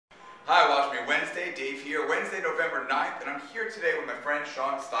Hi, Watch Me Wednesday. Dave here. Wednesday, November 9th, and I'm here today with my friend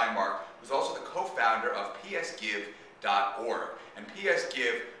Sean Steinmark, who's also the co-founder of psgive.org. And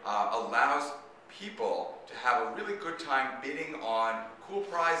psgive allows people to have a really good time bidding on cool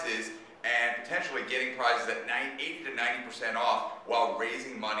prizes and potentially getting prizes at 80 to 90% off while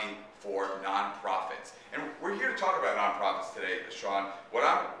raising money for nonprofits. And we're here to talk about nonprofits today, Sean. What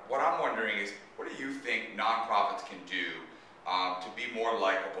I'm wondering is, what do you think nonprofits can do to be more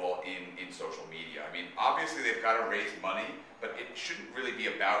likable in social media? I mean, obviously they've got to raise money, but it shouldn't really be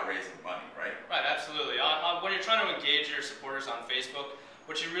about raising money, right? Right, absolutely. When you're trying to engage your supporters on Facebook,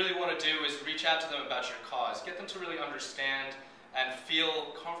 what you really want to do is reach out to them about your cause. Get them to really understand and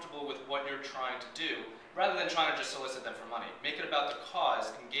feel comfortable with what you're trying to do, rather than trying to just solicit them for money. Make it about the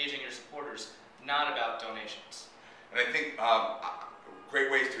cause, engaging your supporters, not about donations. And I think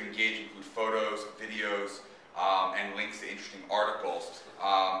great ways to engage include photos, videos, and links to interesting articles.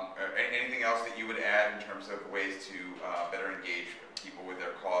 Anything else that you would add in terms of ways to better engage people with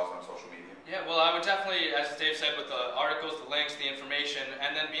their cause on social media? Yeah, well, I would definitely, as Dave said, with the articles, the links, the information,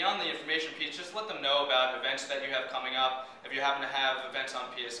 and then beyond the information piece, just let them know about events that you have coming up. If you happen to have events on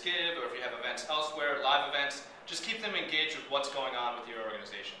psgive, or if you have events elsewhere, live events, just keep them engaged with what's going on with your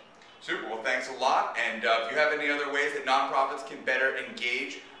organization. Super. Well, thanks a lot. And if you have any other ways that nonprofits can better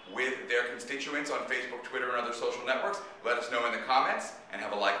engage with their constituents on Facebook, Twitter, and other social networks, let us know in the comments, and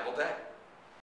have a likable day.